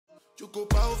You go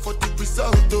bow for the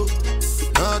result, though.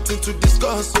 Nothing to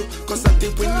discuss, cause I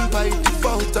did win by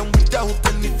default and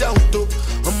without any doubt, though.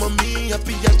 I'm a me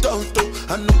happy adult, though.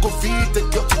 I no go feed the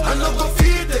girl, I no go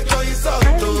feed the girl, it's out,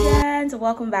 though. Hi friends,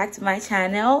 welcome back to my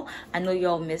channel. I know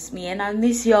y'all miss me and I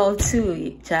miss y'all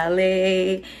too,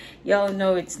 Charlie. Y'all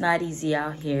know it's not easy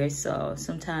out here, so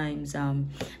sometimes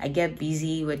I get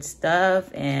busy with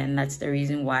stuff, and that's the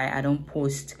reason why I don't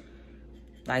post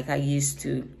like I used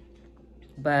to.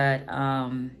 But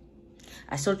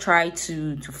I still try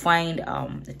to find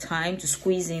the time to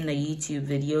squeeze in the YouTube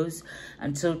videos.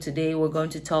 Until today, we're going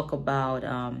to talk about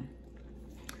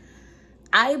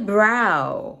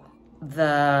eyebrow,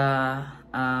 the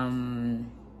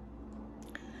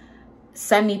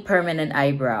semi-permanent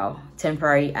eyebrow,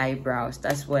 temporary eyebrows.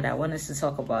 That's what I want us to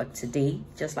talk about today,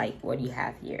 just like what you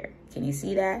have here. Can you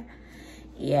see that?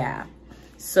 Yeah.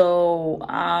 So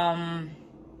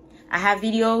I have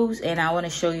videos and I want to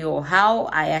show you how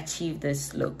I achieve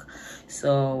this look.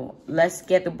 So let's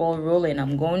get the ball rolling.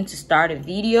 I'm going to start a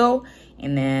video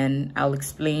and then I'll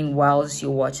explain whilst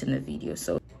you're watching the video.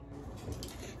 So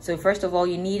first of all,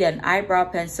 you need an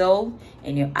eyebrow pencil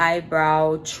and your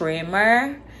eyebrow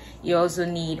trimmer. You also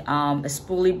need a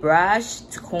spoolie brush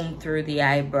to comb through the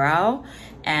eyebrow,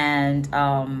 and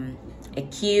a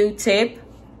Q-tip.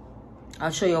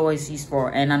 I'll show you what it's used for,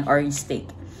 and an orange stick.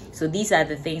 So these are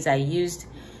the things I used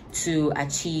to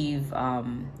achieve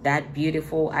that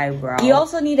beautiful eyebrow. You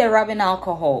also need a rubbing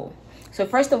alcohol. So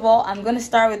first of all, I'm going to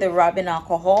start with the rubbing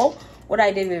alcohol. What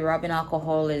I did with rubbing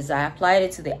alcohol is I applied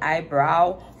it to the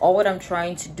eyebrow. All what I'm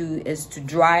trying to do is to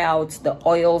dry out the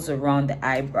oils around the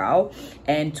eyebrow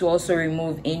and to also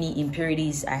remove any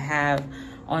impurities I have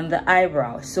on the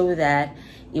eyebrow so that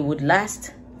it would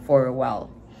last for a while.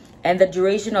 And the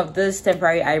duration of this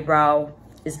temporary eyebrow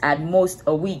is at most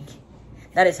a week.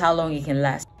 That is how long it can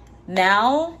last.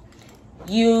 Now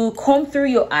you comb through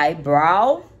your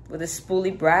eyebrow with a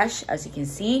spoolie brush. As you can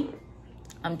see,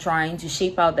 I'm trying to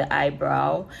shape out the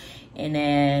eyebrow and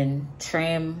then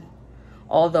trim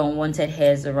all the unwanted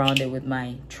hairs around it with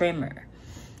my trimmer.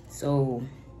 So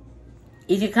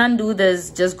if you can't do this,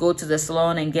 just go to the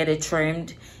salon and get it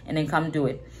trimmed and then come do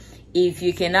it. If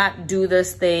you cannot do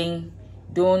this thing,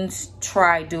 don't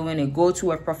try doing it. Go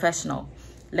to a professional.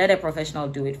 Let a professional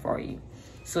do it for you.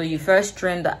 So you first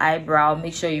trim the eyebrow.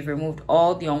 Make sure you've removed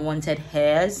all the unwanted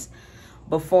hairs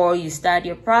before you start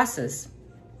your process.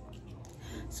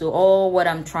 So all what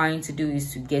I'm trying to do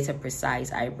is to get a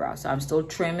precise eyebrow. So I'm still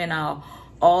trimming out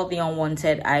all the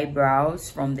unwanted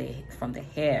eyebrows from the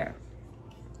hair.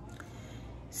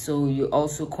 So you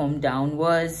also comb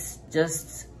downwards.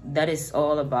 Just that is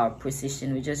all about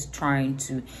precision. We're just trying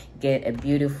to get a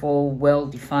beautiful,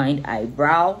 well-defined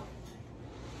eyebrow.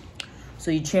 So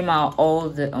you trim out all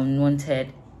the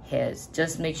unwanted hairs.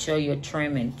 Just make sure you're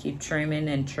trimming. Keep trimming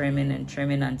and trimming and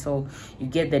trimming until you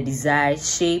get the desired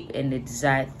shape and the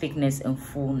desired thickness and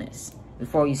fullness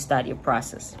before you start your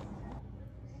process.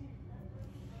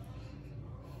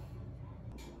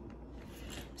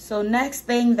 So next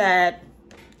thing that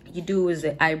you do is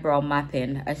the eyebrow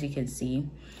mapping, as you can see.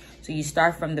 So you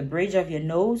start from the bridge of your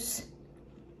nose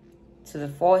to the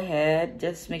forehead.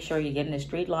 Just make sure you're getting a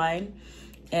straight line.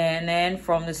 And then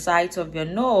from the sides of your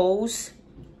nose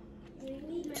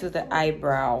to the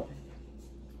eyebrow.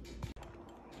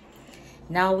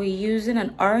 Now we're using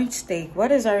an orange stick. What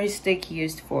is orange stick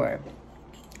used for?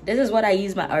 This is what I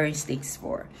use my orange sticks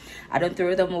for. I don't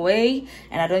throw them away,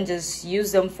 and I don't just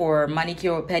use them for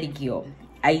manicure or pedicure.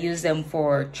 I use them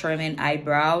for trimming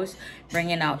eyebrows,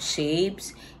 bringing out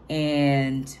shapes,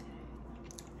 and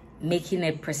making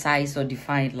a precise or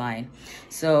defined line.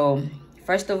 So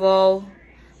first of all,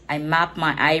 I map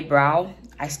my eyebrow.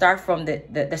 I start from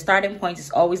the starting point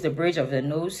is always the bridge of the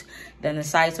nose, then the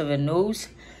sides of the nose,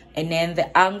 and then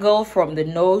the angle from the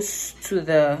nose to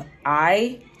the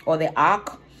eye or the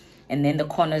arc, and then the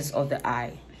corners of the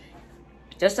eye.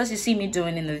 Just as you see me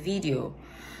doing in the video.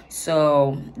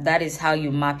 So that is how you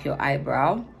map your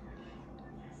eyebrow.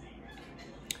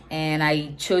 And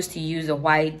I chose to use a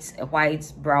white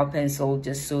brow pencil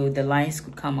just so the lines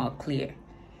could come out clear.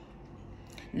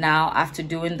 Now, after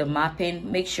doing the mapping,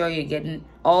 make sure you're getting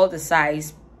all the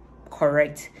sides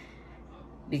correct,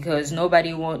 because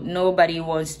nobody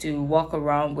wants to walk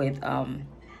around with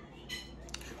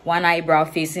one eyebrow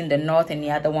facing the north and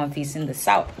the other one facing the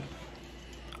south,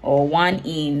 or one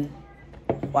in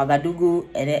Ouagadougou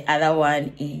and the other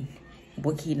one in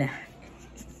Burkina.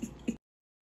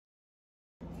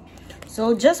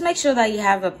 So just make sure that you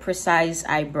have a precise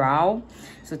eyebrow.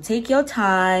 So take your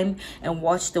time and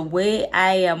watch the way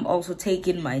I am also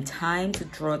taking my time to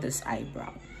draw this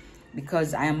eyebrow.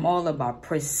 because I am all about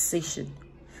precision.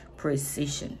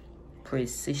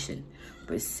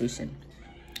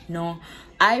 No,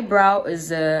 eyebrow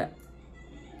is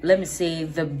let me say,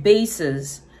 the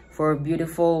basis for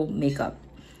beautiful makeup.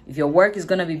 If your work is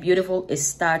gonna be beautiful, it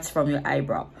starts from your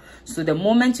eyebrow. So the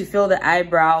moment you feel the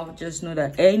eyebrow, just know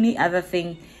that any other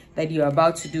thing that you're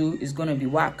about to do is gonna be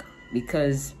whack,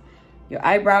 because your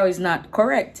eyebrow is not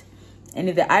correct. And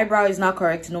if the eyebrow is not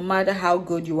correct, no matter how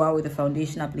good you are with the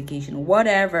foundation application,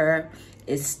 whatever,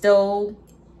 is still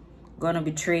gonna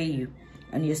betray you,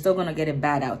 and you're still gonna get a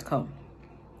bad outcome.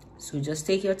 So just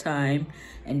take your time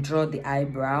and draw the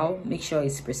eyebrow. Make sure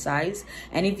it's precise.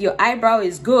 And if your eyebrow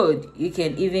is good, you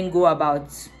can even go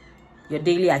about your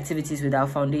daily activities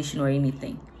without foundation or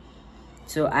anything.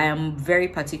 So I am very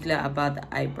particular about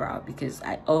the eyebrow, because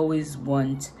I always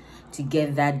want to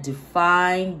get that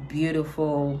defined,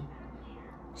 beautiful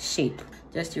shape.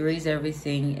 Just erase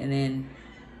everything, and then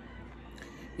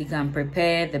you can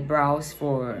prepare the brows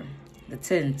for the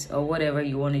tint or whatever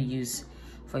you want to use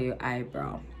for your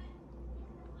eyebrow.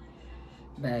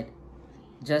 But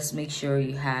just make sure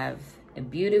you have a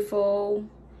beautiful,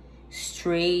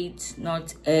 straight,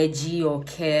 not edgy or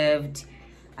curved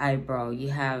eyebrow. You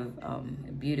have a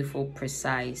beautiful,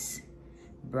 precise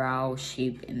brow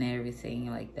shape and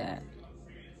everything like that.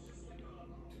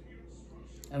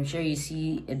 I'm sure you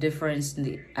see a difference in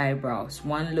the eyebrows.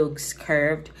 One looks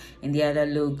curved and the other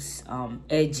looks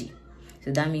edgy.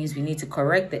 So that means we need to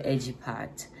correct the edgy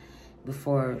part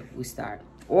before we start.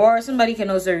 Or somebody can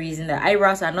also reason that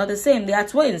eyebrows are not the same. They are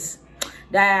twins.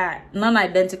 They are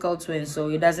non-identical twins. So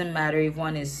it doesn't matter if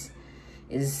one is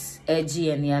edgy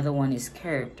and the other one is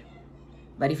curved.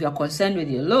 But if you're concerned with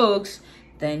your looks,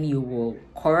 then you will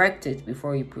correct it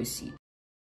before you proceed.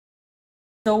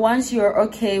 So once you're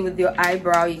okay with your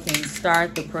eyebrow, you can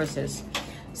start the process.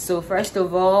 So first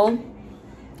of all,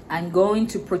 I'm going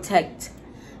to protect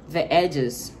the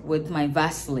edges with my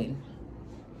Vaseline.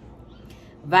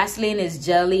 Vaseline is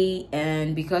jelly,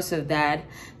 and because of that,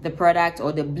 the product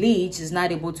or the bleach is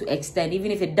not able to extend.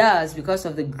 Even if it does, because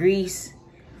of the grease,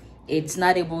 it's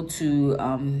not able to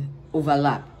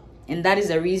overlap. And that is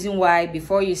the reason why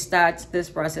before you start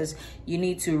this process, you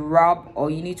need to rub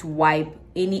or you need to wipe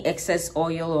any excess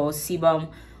oil or sebum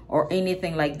or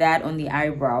anything like that on the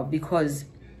eyebrow, because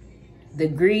the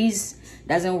grease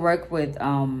doesn't work with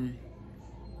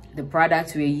the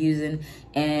product we're using.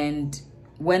 And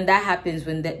when that happens,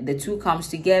 when the two comes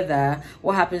together,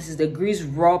 what happens is the grease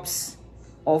rubs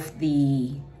off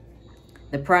the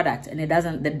product, and it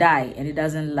doesn't, the dye, and it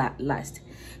doesn't last,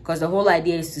 because the whole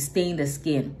idea is to stain the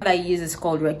skin. What I use is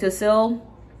called Rectocil.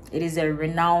 It is a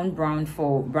renowned brand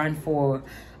for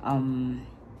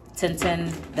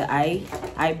tinting the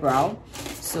eyebrow.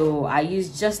 So I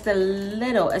use just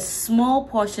a small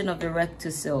portion of the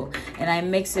Rectocil, and I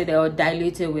mix it or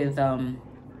dilute it with a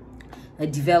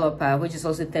developer, which is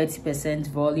also 30%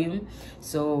 volume.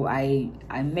 So I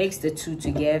mix the two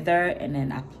together and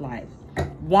then apply.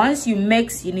 Once you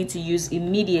mix, you need to use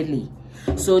immediately.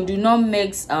 So do not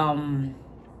mix a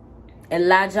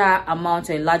larger amount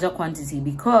or a larger quantity,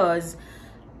 because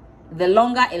the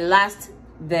longer it lasts,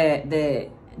 the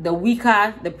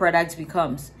weaker the product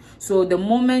becomes. So the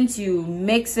moment you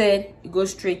mix it, it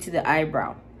goes straight to the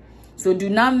eyebrow. So do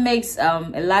not mix a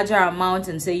larger amount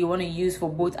and say you want to use for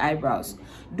both eyebrows.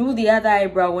 Do the other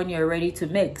eyebrow when you're ready to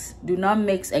mix. Do not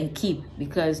mix and keep,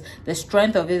 because the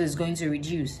strength of it is going to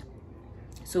reduce.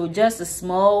 So just a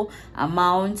small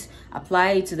amount,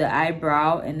 apply it to the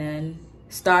eyebrow, and then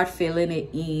start filling it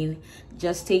in.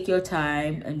 Just take your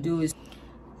time and do it.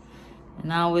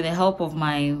 Now with the help of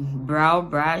my brow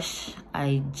brush,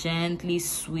 I gently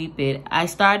sweep it. I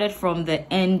started from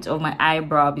the end of my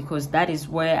eyebrow because that is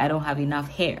where I don't have enough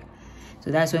hair.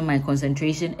 So that's where my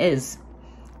concentration is,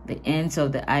 the ends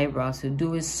of the eyebrow. So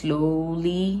do it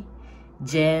slowly,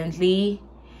 gently.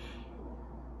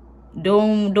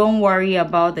 Don't worry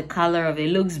about the color of it.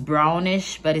 It looks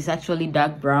brownish, but it's actually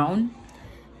dark brown.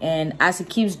 And as it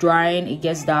keeps drying, it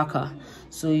gets darker.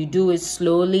 So you do it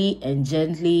slowly and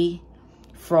gently,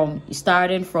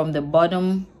 starting from the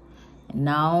bottom.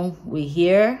 Now we're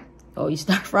here, or you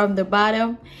start from the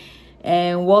bottom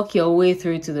and walk your way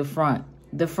through to the front.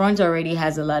 The front already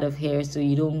has a lot of hair, so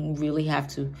you don't really have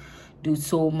to do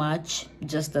so much,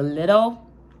 just a little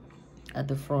at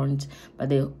the front. But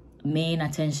the main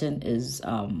attention is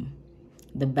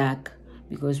the back,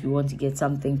 because we want to get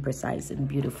something precise and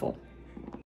beautiful.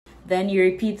 Then you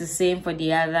repeat the same for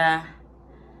the other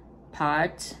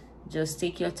part. Just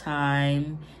take your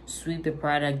time, sweep the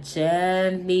product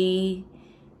gently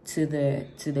to the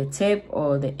tip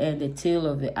or the tail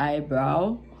of the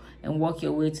eyebrow, and work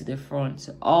your way to the front.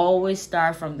 So always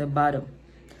start from the bottom.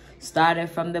 Started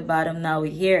from the bottom, now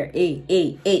we're here.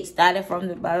 A. Started from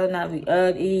the bottom, now we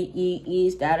up. E.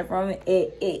 Started from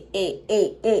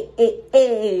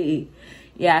A.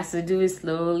 Yeah, so do it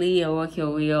slowly and work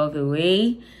your way all the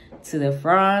way to the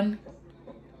front.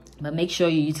 But make sure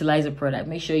you utilize the product.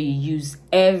 Make sure you use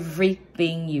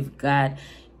everything you've got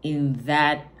in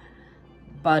that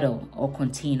bottle or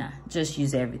container. Just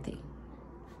use everything.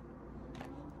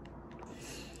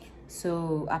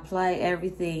 So apply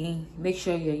everything. Make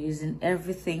sure you're using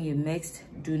everything you mixed.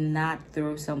 Do not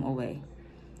throw some away.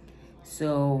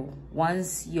 So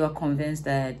once you're convinced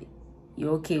that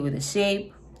you're okay with the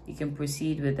shape, you can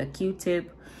proceed with a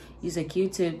Q-tip. Use a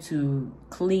Q-tip to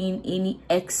clean any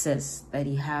excess that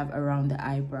you have around the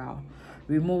eyebrow.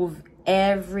 Remove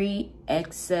every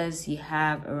excess you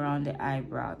have around the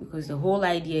eyebrow, because the whole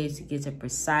idea is to get a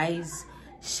precise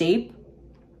shape.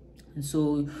 And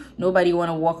so nobody want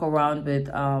to walk around with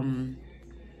a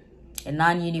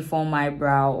non-uniform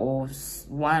eyebrow, or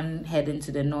one heading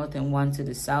to the north and one to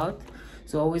the south.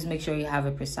 So always make sure you have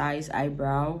a precise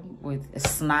eyebrow with a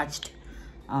snatched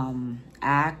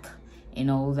arc and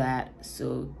all that.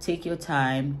 So take your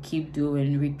time, keep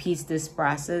doing, repeat this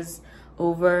process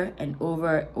over and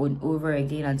over and over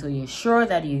again until you're sure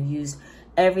that you've used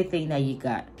everything that you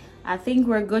got. I think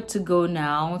we're good to go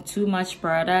now. Too much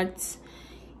product,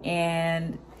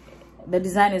 and the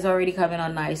design is already coming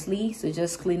on nicely. So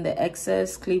just clean the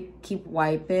excess, keep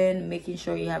wiping, making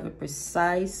sure you have a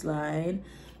precise line.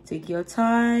 Take your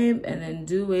time and then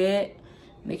do it.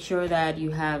 Make sure that you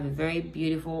have a very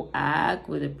beautiful arc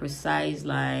with a precise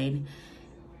line,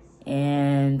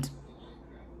 and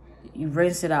you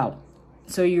rinse it out.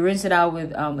 So you rinse it out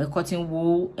with a cotton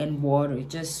wool and water.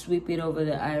 Just sweep it over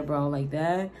the eyebrow like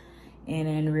that and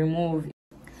then remove.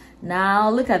 Now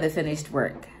look at the finished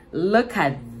work. Look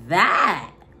at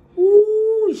that.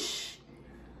 Whoosh.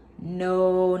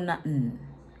 No nothing.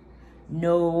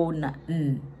 No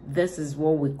nothing. This is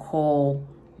what we call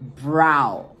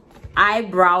brow.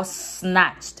 Eyebrow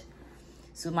snatched.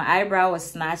 So my eyebrow was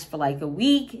snatched for like a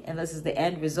week, and this is the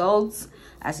end results,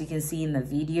 as you can see in the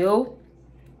video.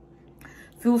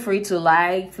 Feel free to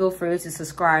like, feel free to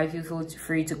subscribe, feel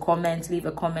free to comment, leave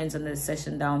a comment on the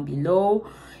section down below,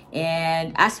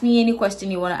 and ask me any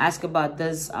question you want to ask about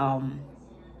this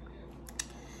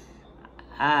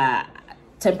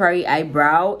temporary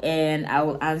eyebrow, and I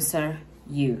will answer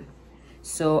you.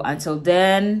 So until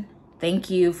then, thank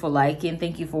you for liking,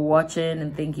 thank you for watching,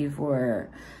 and thank you for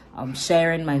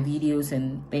sharing my videos,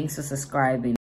 and thanks for subscribing.